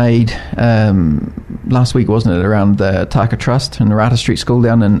was made last week, wasn't it, around the Taka Trust and Narata Street School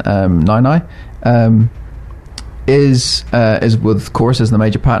down in Nainai, is with Chorus as the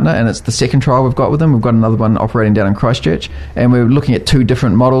major partner, and it's the second trial we've got with them. We've got another one operating down in Christchurch, and we're looking at two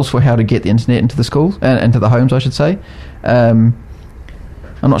different models for how to get the internet into the schools, into the homes, I should say. I'm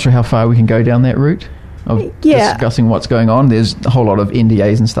not sure how far we can go down that route of discussing what's going on. There's a whole lot of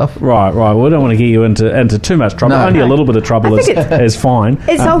NDAs and stuff. Right. Well, we don't want to get you into too much trouble. No. Only a little bit of trouble is fine.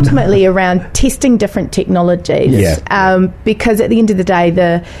 It's ultimately around testing different technologies, because at the end of the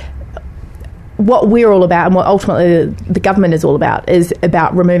day, what we're all about, and what ultimately the government is all about, is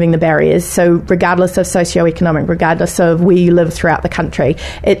about removing the barriers. So regardless of socioeconomic, regardless of where you live throughout the country,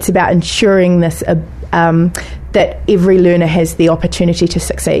 it's about ensuring this that every learner has the opportunity to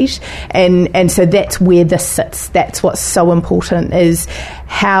succeed. And so that's where this sits. That's what's so important, is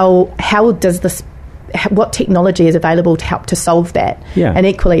how does this, what technology is available to help to solve that. And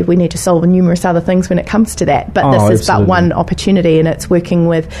equally, we need to solve numerous other things when it comes to that. But this is but one opportunity, and it's working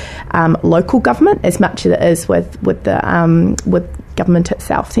with local government as much as it is with government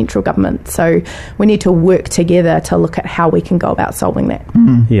itself, central government. So we need to work together to look at how we can go about solving that.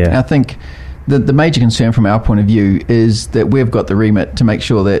 I think the major concern from our point of view is that we've got the remit to make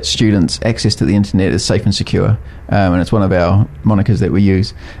sure that students' access to the internet is safe and secure, and it's one of our monikers that we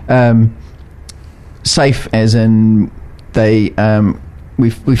use. Safe as in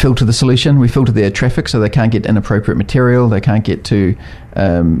we filter the solution, we filter their traffic so they can't get inappropriate material, they can't get to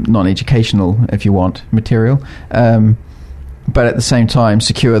non-educational, if you want, material, but at the same time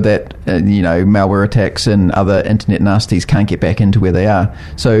secure that malware attacks and other internet nasties can't get back into where they are.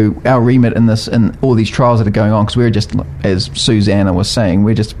 So our remit in this, and all these trials that are going on, because we're just, as Susanna was saying,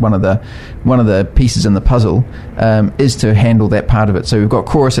 we're just one of the pieces in the puzzle, is to handle that part of it. So we've got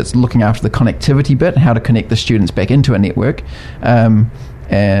Chorus that's looking after the connectivity bit, how to connect the students back into a network,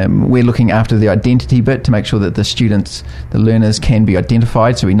 We're looking after the identity bit to make sure that the learners can be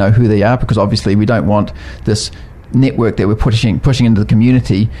identified, so we know who they are, because obviously we don't want this network that we're pushing into the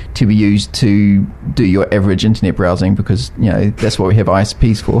community to be used to do your average internet browsing, because that's what we have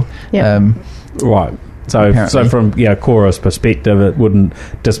ISPs for. Right. So from Cora's perspective, it wouldn't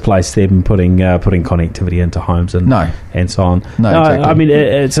displace them putting connectivity into homes and so on. No, exactly. I mean,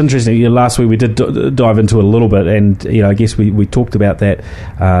 it's interesting. Last week we did dive into it a little bit, and I guess we talked about that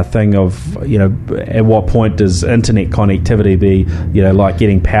thing of at what point does internet connectivity be like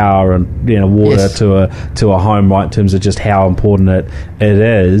getting power and water to a home, right? In terms of just how important it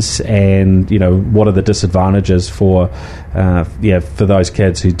is, and what are the disadvantages for those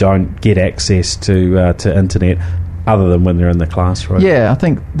kids who don't get access to internet other than when they're in the classroom. I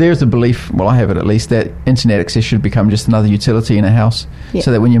think there's a belief, well I have it at least, that internet access should become just another utility in a house,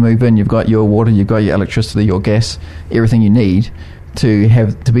 so that when you move in you've got your water, you've got your electricity, your gas, everything you need to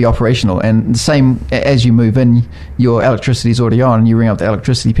be operational. And the same as you move in, your electricity's already on, and you ring up the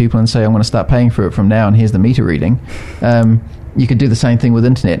electricity people and say I'm going to start paying for it from now, and here's the meter reading. You could do the same thing with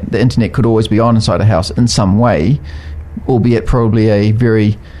internet. The internet could always be on inside a house in some way, albeit probably a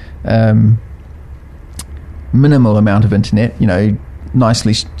very minimal amount of internet,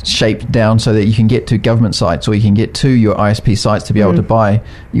 nicely shaped down so that you can get to government sites, or you can get to your ISP sites to be able to buy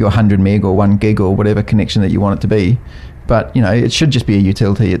your 100 meg or 1 gig or whatever connection that you want it to be. But it should just be a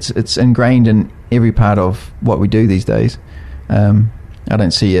utility. It's ingrained in every part of what we do these days. I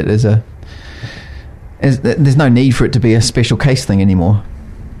don't see it as there's no need for it to be a special case thing anymore.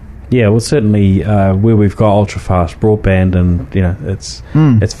 Yeah, well, certainly where we've got ultra fast broadband, and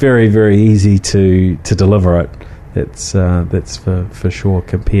it's very, very easy to deliver it. That's for sure,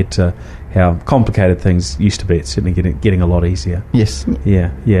 compared to how complicated things used to be. It's certainly getting a lot easier. Yes.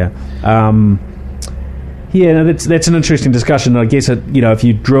 Yeah. That's an interesting discussion. I guess if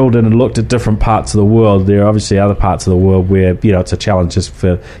you drilled in and looked at different parts of the world, there are obviously other parts of the world where it's a challenge just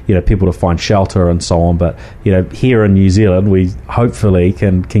for people to find shelter and so on. But here in New Zealand, we hopefully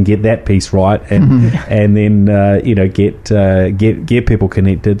can get that piece right, and and then get people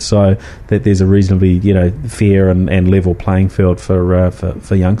connected so that there's a reasonably fair and level playing field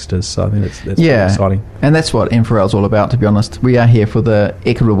for youngsters. So I think that's pretty exciting. And that's what N4L is all about. To be honest, we are here for the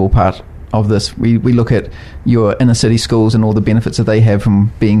equitable part of this. We look at your inner city schools and all the benefits that they have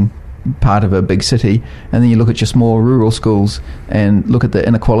from being part of a big city, and then you look at your small rural schools and look at the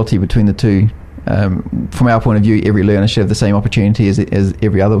inequality between the two. From our point of view, every learner should have the same opportunity as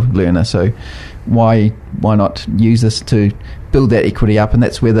every other learner, so why not use this to build that equity up? And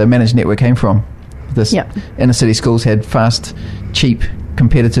that's where the managed network came from. Inner city schools had fast, cheap,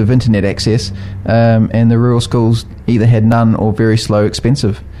 competitive internet access, and the rural schools either had none or very slow,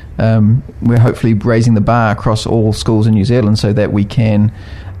 expensive. We're hopefully raising the bar across all schools in New Zealand so that we can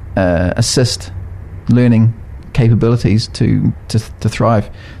assist learning capabilities to thrive.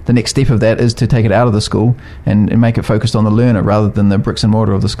 The next step of that is to take it out of the school and make it focused on the learner rather than the bricks and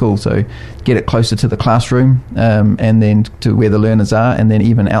mortar of the school. So get it closer to the classroom, and then to where the learners are, and then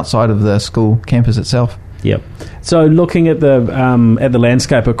even outside of the school campus itself. Yep. So looking at the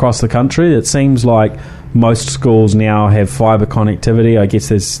landscape across the country, it seems like most schools now have fibre connectivity. I guess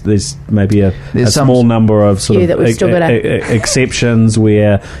there's maybe a small number of sort of exceptions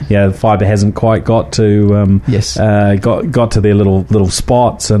where fibre hasn't quite got to got to their little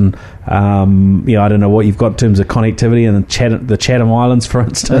spots, and I don't know what you've got in terms of connectivity in the Chatham Islands, for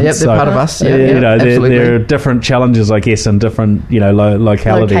instance. Yep, they're part of us. There are different challenges, I guess, in different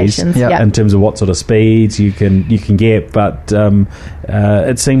localities in terms of what sort of speeds you can get, but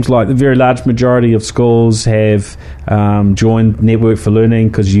it seems like the very large majority of schools have joined Network for Learning,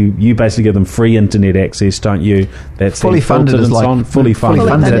 because you basically give them free internet access, don't you? That's fully funded, is like fully funded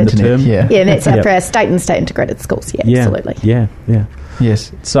internet. And that's for our state and state integrated schools. Absolutely. Yeah.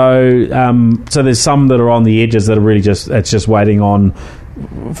 Yes. So there's some that are on the edges that are really just waiting on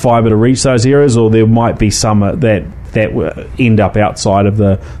fibre to reach those areas, or there might be some that end up outside of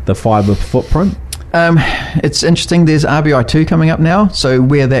the fibre footprint. It's interesting. There's RBI2 coming up now, so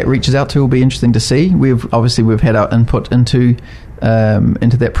where that reaches out to will be interesting to see. We've had our input into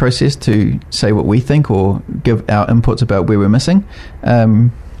that process to say what we think or give our inputs about where we're missing.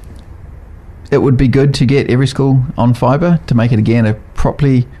 It would be good to get every school on fibre to make it again a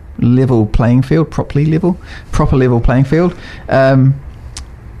proper level playing field. But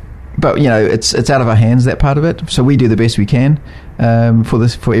it's out of our hands, that part of it. So we do the best we can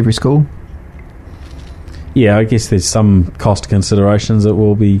for every school. Yeah, I guess there's some cost considerations that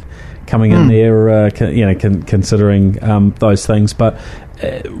will be coming in there, considering those things. But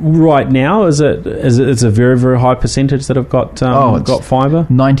right now, is it's a very, very high percentage that have got fibre?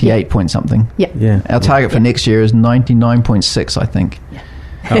 98 point something. Yeah. Our target for next year is 99.6, I think.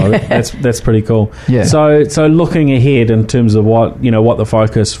 Oh, that's pretty cool. Yeah. So looking ahead in terms of what the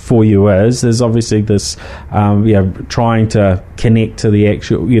focus for you is, there's obviously this trying to connect to the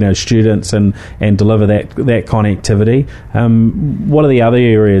actual students and deliver that connectivity. What are the other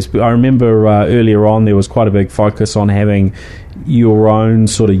areas? I remember earlier on there was quite a big focus on having your own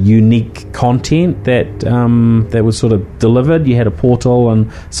sort of unique content that was sort of delivered. You had a portal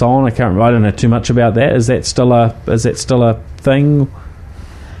and so on. I don't know too much about that. Is that still a thing?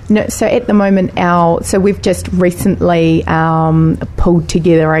 No, so at the moment, we've just recently pulled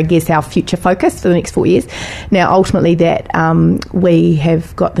together, I guess, our future focus for the next 4 years. Now, ultimately, that we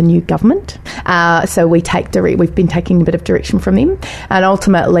have got the new government, so we've been taking a bit of direction from them, and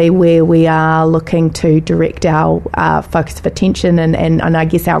ultimately, where we are looking to direct our focus of attention and I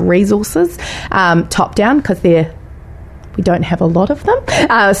guess our resources top down, because we don't have a lot of them.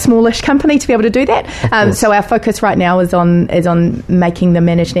 A smallish company to be able to do that. So our focus right now is on making the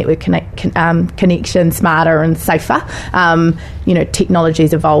managed network connection smarter and safer.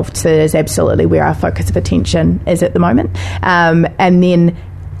 Technology's evolved, so that is absolutely where our focus of attention is at the moment. And then,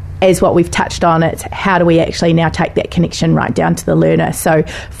 as what we've touched on, it's how do we actually now take that connection right down to the learner. So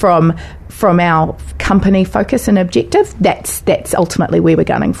from our company focus and objective, that's ultimately where we're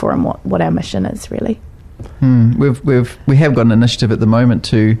gunning for and what our mission is really. We have got an initiative at the moment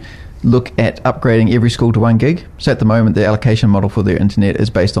to look at upgrading every school to 1 gig. So at the moment, the allocation model for their internet is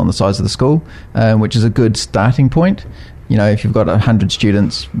based on the size of the school, which is a good starting point. If you've got 100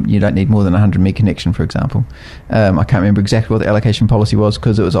 students, you don't need more than 100 meg connection, for example. I can't remember exactly what the allocation policy was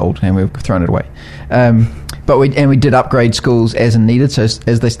because it was old and we've thrown it away. But we did upgrade schools as needed. So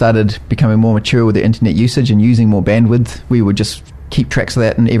as they started becoming more mature with their internet usage and using more bandwidth, we would just keep tracks of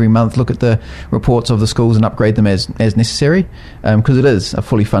that, and every month look at the reports of the schools and upgrade them as necessary, because it is a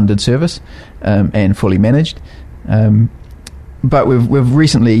fully funded service and fully managed. But we've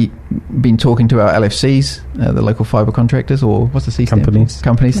recently been talking to our LFCs, the local fibre contractors, or what's the C stand for?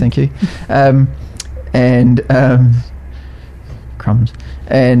 Companies, thank you. Crumbs.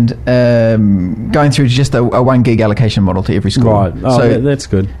 And going through just a 1 gig allocation model to every school. Right. Oh, so that's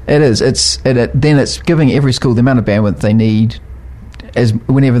good. It is. Then it's giving every school the amount of bandwidth they need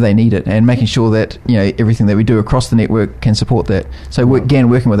whenever they need it, and making sure that everything that we do across the network can support that. So working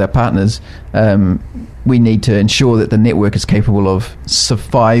with our partners, we need to ensure that the network is capable of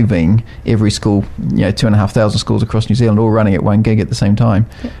surviving every school, 2,500 schools across New Zealand all running at 1 gig at the same time.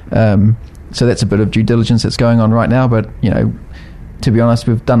 So that's a bit of due diligence that's going on right now, but to be honest,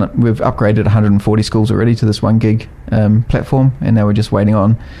 we've upgraded 140 schools already to this 1 gig platform, and now we're just waiting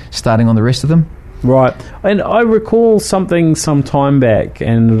on starting on the rest of them. Right. And I recall something some time back,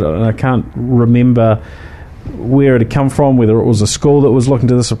 and I can't remember where it had come from, whether it was a school that was looking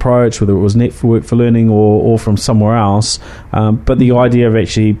to this approach, whether it was Network for Learning or from somewhere else, but the idea of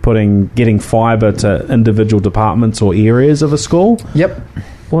actually getting fibre to individual departments or areas of a school. Yep.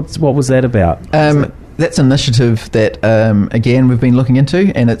 What was that about? That's an initiative that, again, we've been looking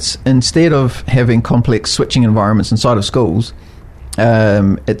into, and it's instead of having complex switching environments inside of schools,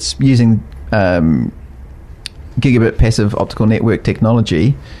 it's using gigabit passive optical network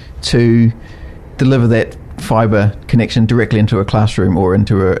technology to deliver that fibre connection directly into a classroom or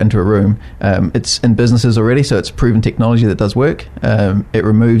into a room. It's in businesses already, so it's proven technology that does work. It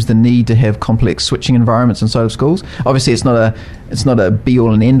removes the need to have complex switching environments inside of schools. Obviously, it's not a be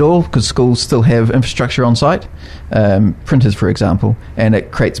all and end all, because schools still have infrastructure on site, printers, for example, and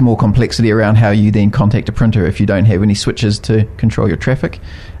it creates more complexity around how you then contact a printer if you don't have any switches to control your traffic.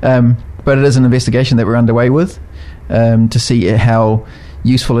 But it is an investigation that we're underway with to see how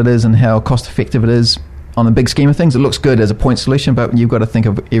useful it is and how cost effective it is on the big scheme of things. It looks good as a point solution, but you've got to think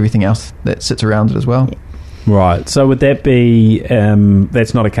of everything else that sits around it as well. Right. So would that be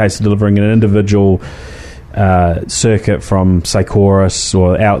that's not a case of delivering an individual circuit from, say, Chorus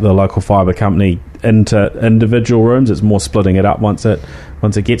or out the local fibre company into individual rooms? It's more splitting it up once it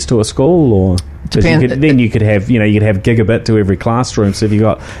gets to a school, or you could have gigabit to every classroom. So if you've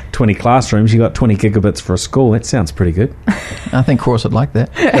got 20 classrooms, you've got 20 gigabits for a school. That sounds pretty good. I think Chorus would like that.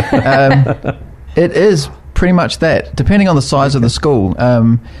 It is pretty much that, depending on the size of the school.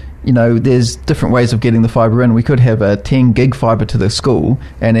 There's different ways of getting the fibre in. We could have a 10 gig fibre to the school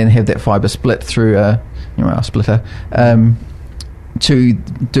and then have that fibre split through a splitter to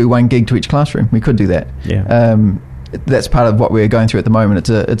do 1 gig to each classroom. We could do that. Yeah. That's part of what we're going through at the moment.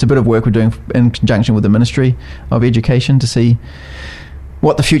 It's a bit of work we're doing in conjunction with the Ministry of Education to see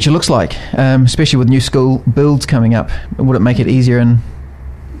what the future looks like, especially with new school builds coming up. Would it make it easier and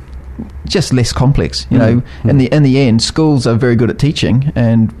just less complex. You know, in the end, schools are very good at teaching,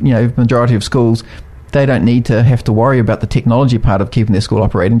 and the majority of schools, they don't need to have to worry about the technology part of keeping their school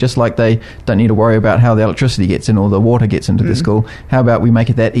operating, just like they don't need to worry about how the electricity gets in or the water gets into the school. How about we make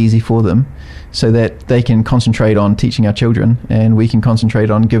it that easy for them so that they can concentrate on teaching our children, and we can concentrate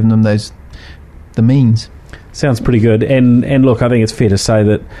on giving them the means. Sounds pretty good. And look, I think it's fair to say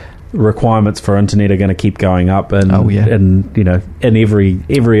that requirements for internet are going to keep going up, and in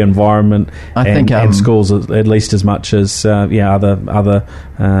every environment, and schools at least as much as other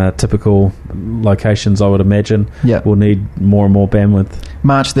typical locations, I would imagine. Will need more and more bandwidth.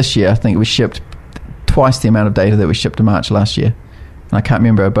 March this year, I think we shipped twice the amount of data that we shipped in March last year, and I can't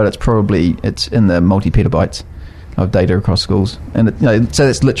remember, but it's in the multi-petabytes of data across schools, and so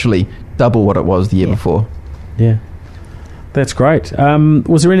it's literally double what it was the year before. Yeah. That's great.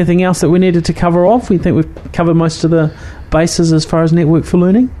 Was there anything else that we needed to cover off? We think we've covered most of the bases as far as Network for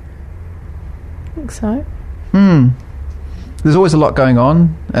Learning? I think so. There's always a lot going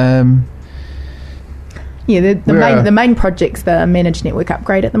on. The main project's the managed network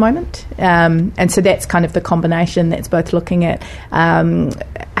upgrade at the moment. And so that's kind of the combination that's both looking at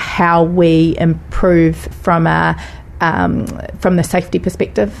how we improve from the safety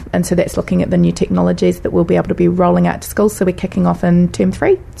perspective, and so that's looking at the new technologies that we'll be able to be rolling out to schools. So we're kicking off in term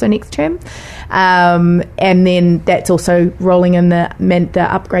 3, so next term, and then that's also rolling in the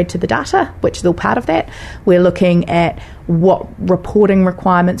upgrade to the data, which is all part of that. We're looking at what reporting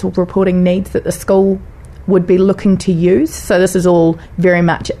requirements or reporting needs that the school would be looking to use. So this is all very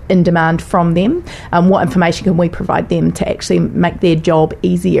much in demand from them. What information can we provide them to actually make their job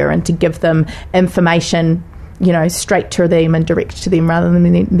easier and to give them information straight to them and direct to them, rather than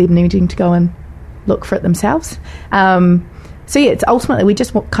them needing to go and look for it themselves. It's ultimately we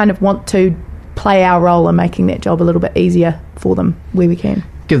just kind of want to play our role in making that job a little bit easier for them where we can.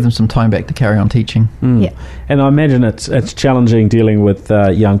 Give them some time back to carry on teaching. Yeah, and I imagine it's challenging dealing with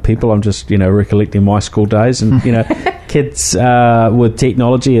young people. I'm just recollecting my school days, and kids with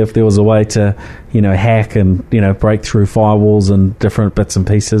technology. If there was a way to hack and break through firewalls and different bits and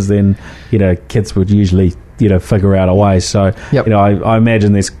pieces, then kids would usually figure out a way. So I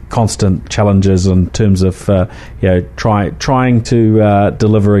imagine there's constant challenges in terms of trying to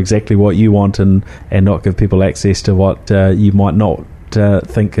deliver exactly what you want and not give people access to what you might not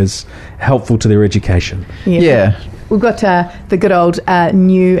think is helpful to their education. We've got the good old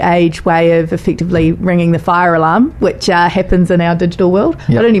new age way of effectively ringing the fire alarm, which happens in our digital world.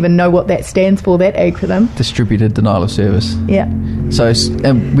 I don't even know what that stands for, that acronym. Distributed denial of service. So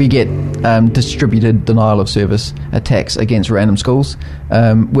we get distributed denial of service attacks against random schools,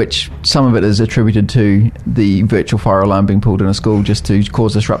 which some of it is attributed to the virtual fire alarm being pulled in a school just to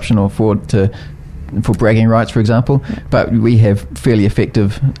cause disruption or for bragging rights, for example. But we have fairly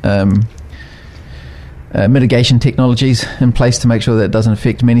effective mitigation technologies in place to make sure that it doesn't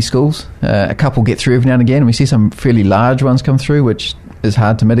affect many schools. A couple get through every now and again, and we see some fairly large ones come through, which is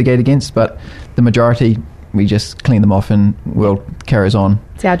hard to mitigate against, but the majority, we just clean them off and world carries on.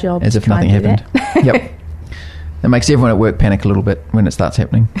 It's our job as if nothing happened. It makes everyone at work panic a little bit when it starts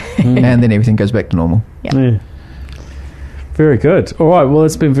happening, and then everything goes back to normal. Very good. All right. Well,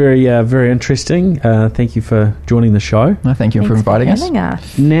 it's been very, very interesting. Thank you for joining the show. Thank you for inviting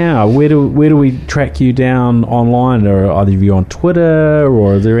us. Now, where do we track you down online? Or either of you on Twitter,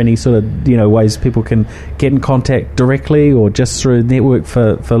 or are there any sort of ways people can get in contact directly, or just through Network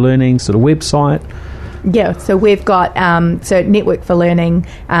for Learning sort of website? Yeah, so we've got Network for Learning,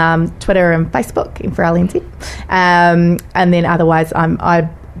 Twitter and Facebook, N4L and Internet, and then otherwise,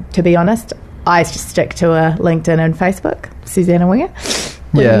 to be honest, I just stick to LinkedIn and Facebook. Susanna Winger.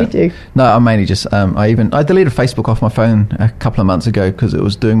 What do you do? No, I'm mainly just I deleted Facebook off my phone a couple of months ago because it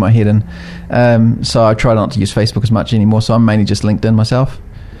was doing my head in. So I try not to use Facebook as much anymore. So I'm mainly just LinkedIn myself.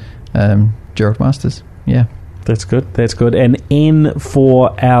 Gerald Masters. Yeah. That's good. And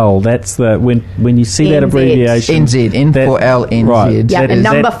N4L, that's the when you see that abbreviation. N4L, NZ. Right. Yeah, and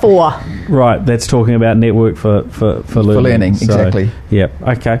number 4. Right, that's talking about Network for Learning. For learning, exactly.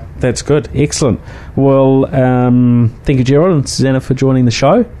 Okay, that's good. Excellent. Well, thank you, Gerald and Susanna, for joining the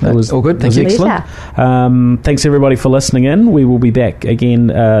show. That was all good. Thank you. Excellent. Thanks, everybody, for listening in. We will be back again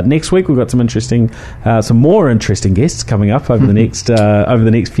next week. We've got some more interesting guests coming up over the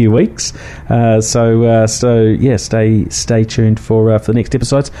next few weeks. Stay tuned for the next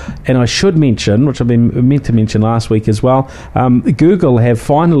episodes. And I should mention, which I've been meant to mention last week as well, Google have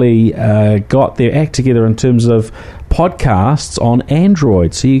finally got their act together in terms of podcasts on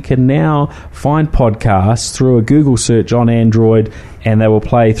Android. So you can now find podcasts through a Google search on Android, and they will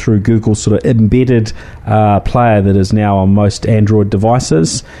play through Google's sort of embedded player that is now on most Android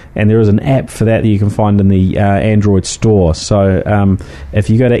devices. And there is an app for that you can find in the Android store. So if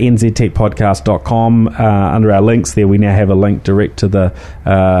you go to nztechpodcast.com, under our links there, we now have a link direct to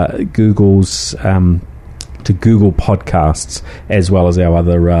the Google's to Google Podcasts, as well as our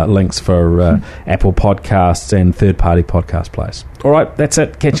other links for Apple Podcasts and third-party podcast players. All right, that's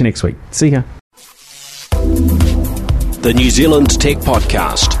it. Catch you next week. See ya. The New Zealand Tech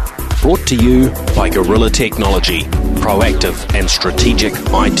Podcast, brought to you by Gorilla Technology, proactive and strategic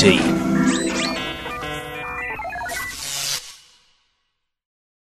IT.